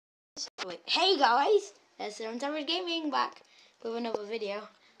Wait, hey guys, it's Seven Savage Gaming back with another video,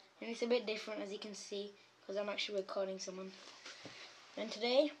 and it's a bit different as you can see because I'm actually recording someone. And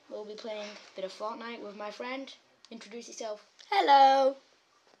today we'll be playing a bit of Fortnite with my friend. Introduce yourself. Hello.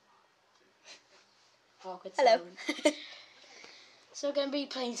 Awkward Hello. silence. So we're gonna be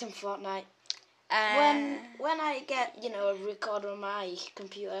playing some Fortnite. When I get a recorder on my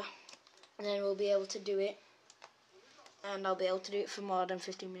computer, then we'll be able to do it. And I'll be able to do it for more than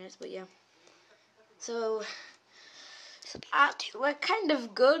 15 minutes, but yeah. So, we're kind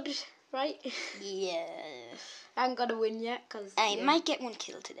of good, right? Yeah. I haven't got a win yet, because I might get one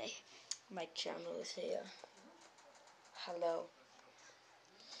kill today. My channel is here. Hello.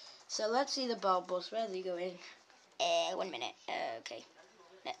 So, let's see the ball bus. Where's he going? 1 minute. Okay.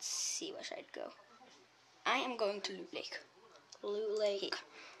 Let's see where should I go. I am going to Loot Lake. Loot Lake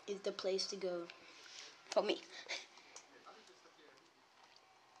is the place to go. For me.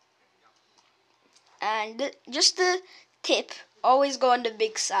 And just the tip, always go on the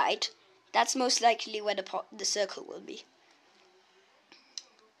big side. That's most likely where the circle will be.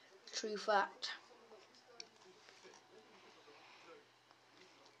 True fact.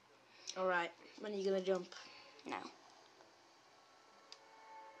 Alright, when are you gonna jump? Now.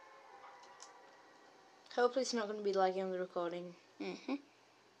 Hopefully it's not gonna be lagging on the recording.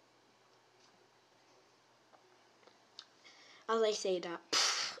 As I say that,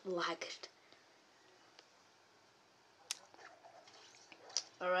 lagged.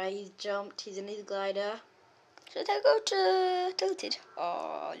 Alright, he's jumped, he's in his glider. Should I go to Tilted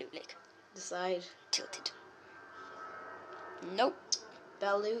or Loot Lake? Decide. Tilted. Nope.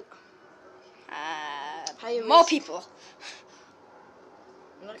 Bell loot. More people.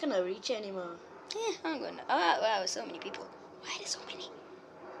 I'm not gonna reach anymore. Yeah, I'm going to. Oh, wow, so many people. Why are there so many?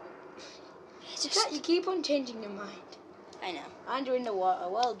 You keep on changing your mind. I know. And you're in the water.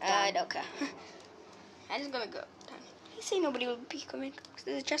 Well done. I don't care. I'm just gonna go. You say nobody will be coming.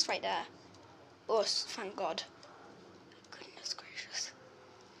 There's a chest right there. Oh, thank God. Goodness gracious.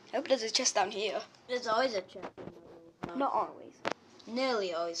 I hope there's a chest down here. There's always a chest. Not always.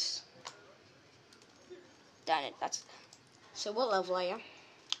 Nearly always. Damn it, that's... So what level are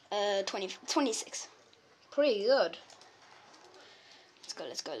you? 26. Pretty good.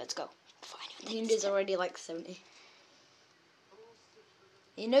 Let's go. Fine. Yunda's already like 70.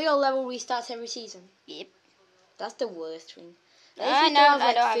 You know your level restarts every season? Yep. That's the worst thing. I know,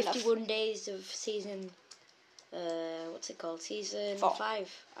 I don't have 51 enough. Days of season, what's it called? Season 4.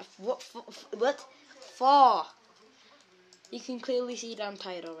 5. What? 4. You can clearly see that I'm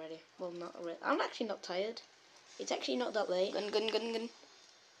tired already. Well, not already. I'm actually not tired. It's actually not that late. Gun.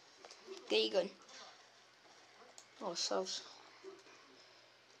 There you go. Oh, sovs.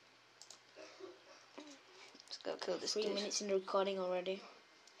 Let's go kill this 3 dude. minutes in the recording already.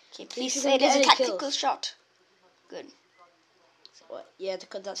 Okay, please you say can there's get a any tactical kills. shot. Good. What? Yeah,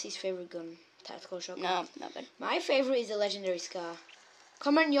 because that's his favourite gun. Tactical shotgun. No, not good. My favourite is the legendary Scar.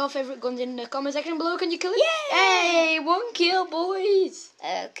 Comment your favourite guns in the comment section below. Can you kill it? Yeah! Hey, 1 kill, boys.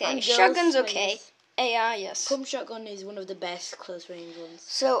 Okay, And shotgun's girls, okay. AR, yes. Pump shotgun is one of the best close range ones.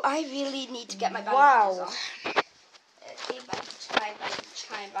 So I really need to get my bandages on. Okay,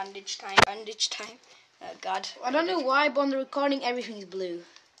 bandage time. Oh God. I don't know why, but on the recording everything's blue.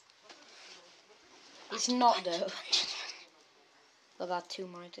 It's not though. I've had 2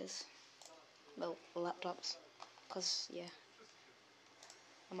 monitors. Well, laptops. Because, yeah.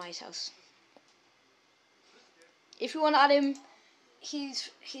 At my house. If you want to add him,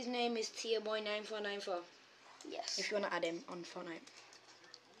 his name is TierBoy9494. Yes. If you want to add him on Fortnite.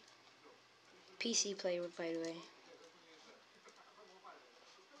 PC player, by the way.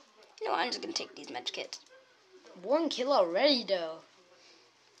 No, I'm just gonna take these med kits. 1 kill already, though.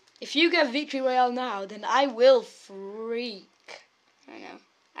 If you get Victory Royale now, then I will freak I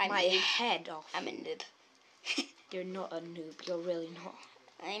know. my head off. I'm a noob. You're not a noob. You're really not.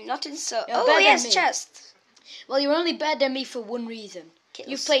 I'm not in so. You're Oh better yes, than me. chest. Well, you're only better than me for one reason. Kills.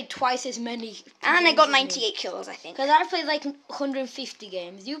 You've played twice as many. And I got 98 kills, I think. Because I've played like 150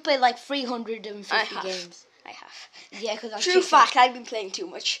 games. You played like 350 I have. games. I have. Yeah, because True fact, I've been playing too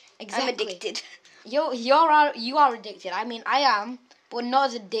much. Exactly. I'm addicted. You are addicted. I mean, I am, but not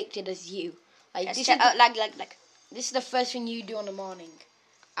as addicted as you. Like Let's this check is out lag. this is the first thing you do in the morning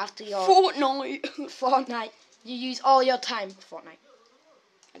after your Fortnite. Fortnite. You use all your time for Fortnite.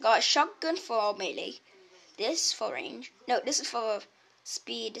 I got a shotgun for melee. This for range. No, this is for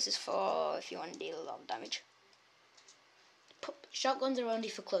speed. This is for if you want to deal a lot of damage. Shotguns are only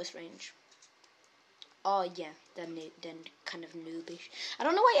for close range. Oh yeah, then kind of noobish. I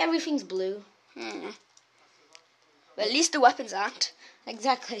don't know why everything's blue. Well, at least the weapons aren't.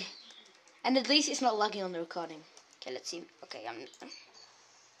 Exactly. And at least it's not lagging on the recording. Okay, let's see. Okay,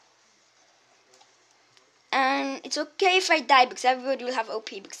 and it's okay if I die because everybody will have OP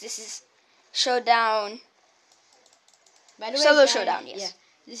because this is Showdown. By the way, Solo guys, Showdown, yes. Yeah,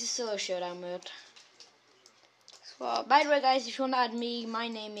 this is Solo Showdown mode. Swap. By the way, guys, if you want to add me, my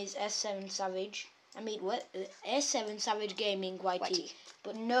name is S7 Savage. I mean, what? S7 Savage Gaming YT.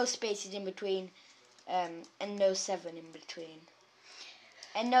 But no spaces in between, and no 7 in between.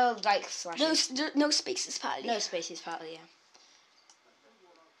 And no, like, slashes. No spaces, partly. No spaces, partly, yeah.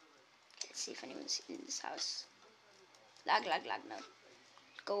 Let's see if anyone's in this house. Lag, no.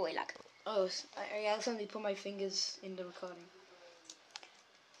 Go away, lag. Oh, I accidentally put my fingers in the recording.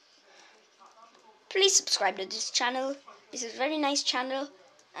 Please subscribe to this channel. This is a very nice channel.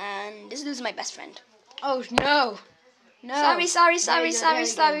 And this is my best friend. Oh, no. No. Sorry.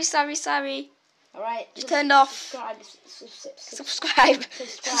 Alright. You turned off. Subscribe.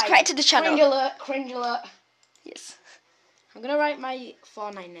 Subscribe to the channel. Cringe alert. Yes. I'm going to write my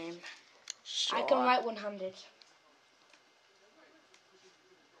Fortnite name. Sure. I can write one-handed.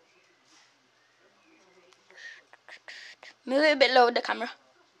 Move it a bit lower the camera.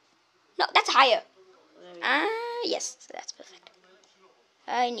 No, that's higher. Yes, so that's perfect.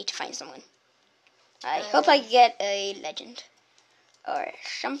 I need to find someone. I hope I get a legend or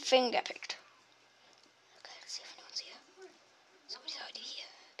something epic. Okay, let's see if anyone's here. Somebody's already here.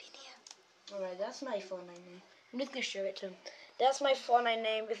 Been here. Alright, that's my Fortnite name. I'm just going to show it to him. That's my Fortnite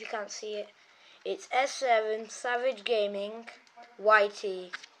name, if you can't see it. It's S7 Savage Gaming YT.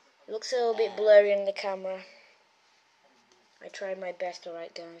 It looks a little bit blurry in the camera. I tried my best,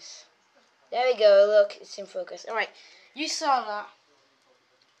 alright guys. There we go, look, it's in focus. Alright, you saw that.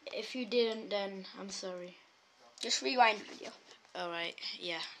 If you didn't, then I'm sorry. Just rewind the video. Alright,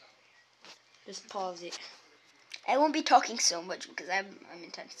 yeah. Just pause it. I won't be talking so much because I'm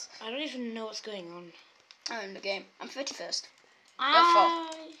intense. I don't even know what's going on. I'm in the game. I'm 31st.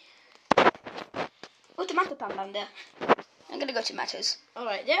 Oh, tomato pan down there. I'm gonna go tomatoes.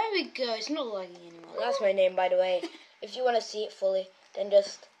 Alright, there we go. It's not lagging anymore. That's my name, by the way. If you want to see it fully, then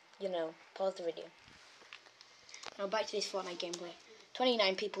just, pause the video. Now back to this Fortnite gameplay.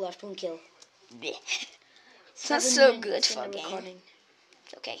 29 people left, 1 kill. It's not so good for a game. Recording.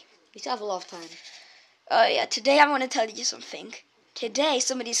 It's okay. We still have a lot of time. Oh yeah, today I want to tell you something. Today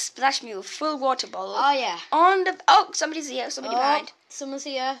somebody splashed me with full water bottle. Oh yeah. Somebody's here. Somebody behind. Someone's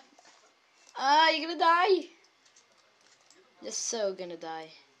here. You're gonna die. You're so gonna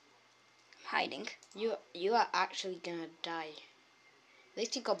die. I'm hiding. You are actually gonna die. At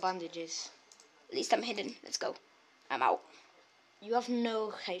least you got bandages. At least I'm hidden. Let's go. I'm out. You have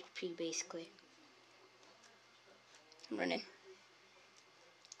no HP basically. I'm running.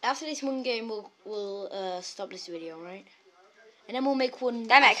 After this one game, we'll stop this video, right? And then we'll make one.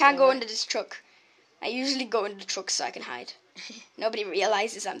 Damn it! I can't go under this truck. I usually go into the truck so I can hide. Nobody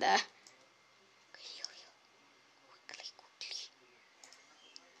realizes I'm there. Quickly.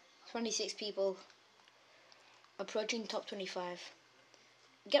 26 people. Approaching top 25.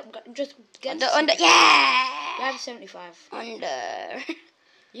 Get under. Yeah. Grab 75. Under.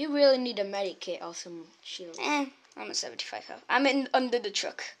 You really need a medic kit or some shield. I'm at 75 health. I'm under the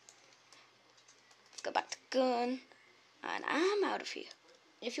truck. Let's go back to gun. And I'm out of here.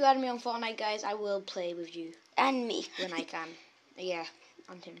 If you add me on Fortnite, guys, I will play with you. And me. When I can. Yeah,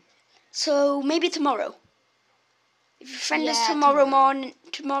 and him. So, maybe tomorrow. If you friend us tomorrow morning,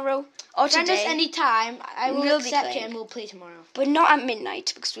 or friend today. Us any time. I will accept it and we'll play tomorrow. But not at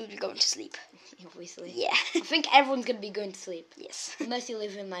midnight, because we'll be going to sleep. Obviously. Yeah. I think everyone's going to be going to sleep. Yes. Unless you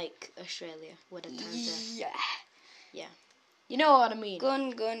live in, like, Australia, where the times are. Yeah. You know what I mean.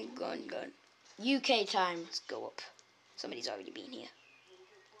 Gun. UK time. Let's go up. Somebody's already been here.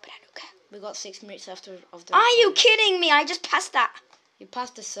 But I don't care. We got 6 minutes after of the. Are you kidding me? I just passed that. You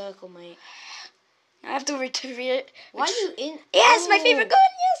passed the circle, mate. I have to retrieve. Why are you in? Yes, my favorite gun.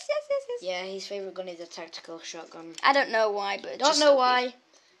 Yes. Yeah, his favorite gun is a tactical shotgun. I don't know why, but don't know why.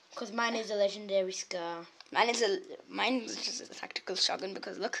 Because mine is a legendary scar. Mine is just a tactical shotgun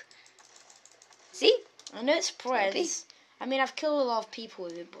because look. See? I know it spreads. I mean, I've killed a lot of people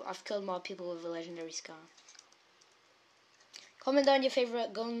with it, but I've killed more people with a legendary scar. Comment down your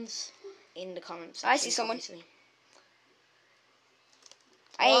favorite guns in the comments. I see someone.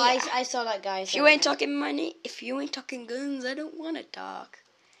 I saw that guy. If you ain't talking money, if you ain't talking guns, I don't want to talk.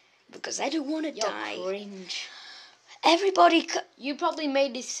 Because I don't want to die. You're cringe. Everybody... You probably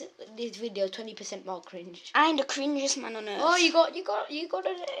made this video 20% more cringe. I'm the cringiest man on earth. Oh, you got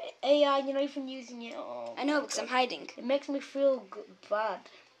an AI. You're not even using it. Oh, I know, because I'm hiding. It makes me feel bad.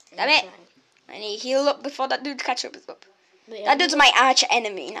 Damn it! I need to heal up before that dude catches up. That dude's my arch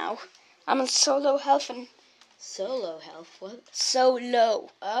enemy now. I'm on solo health and Solo health? What? so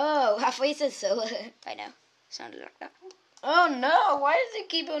low. Oh, I thought you said solo. I know. Sounded like that. Oh no, why does it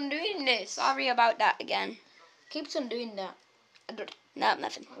keep on doing this? Sorry about that again. Keeps on doing that. No,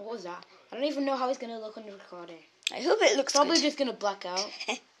 nothing. What was that? I don't even know how it's going to look on the recording. I hope it looks Probably good. just going to black out.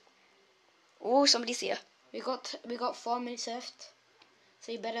 Oh, somebody's here. We got 4 minutes left.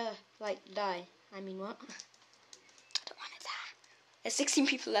 So you better, like, die. I mean, what? I don't want to die. There's 16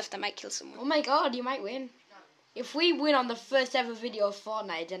 people left. I might kill someone. Oh my god, you might win. If we win on the first ever video of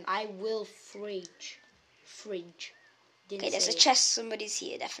Fortnite, then I will fridge. Okay, there's a chest. Somebody's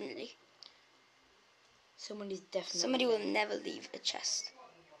here, definitely. Someone is definitely. Somebody will never leave a chest.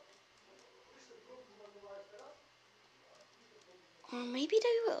 Or maybe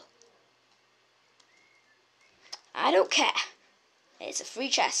they will. I don't care. It's a free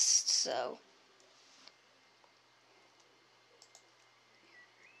chest, so.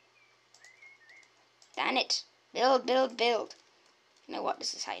 Damn it. Build. You know what?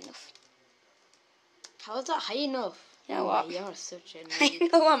 This is high enough. How is that high enough? You know what? You're such a I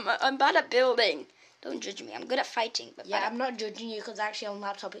know I'm bad at building. Don't judge me. I'm good at fighting. But yeah, I'm not judging you because actually on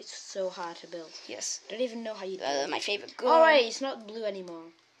laptop it's so hard to build. Yes. Don't even know how you do it. My favorite gun. Alright, it's not blue anymore.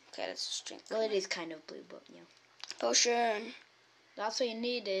 Okay, let's just drink. Well, it is kind of blue, but yeah. Potion. That's what you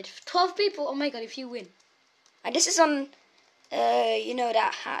needed. 12 people. Oh my god, if you win. And this is on, you know,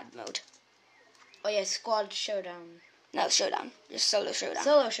 that hard mode. Oh yeah, squad showdown. No, showdown. Just solo showdown.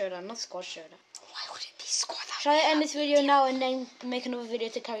 Solo showdown, not squad showdown. Why wouldn't these squad have? Shall I end this video now and then make another video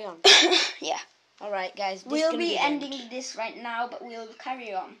to carry on? Yeah. Alright guys, this is We'll gonna be the ending end. this right now, but we'll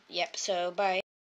carry on. Yep, so bye.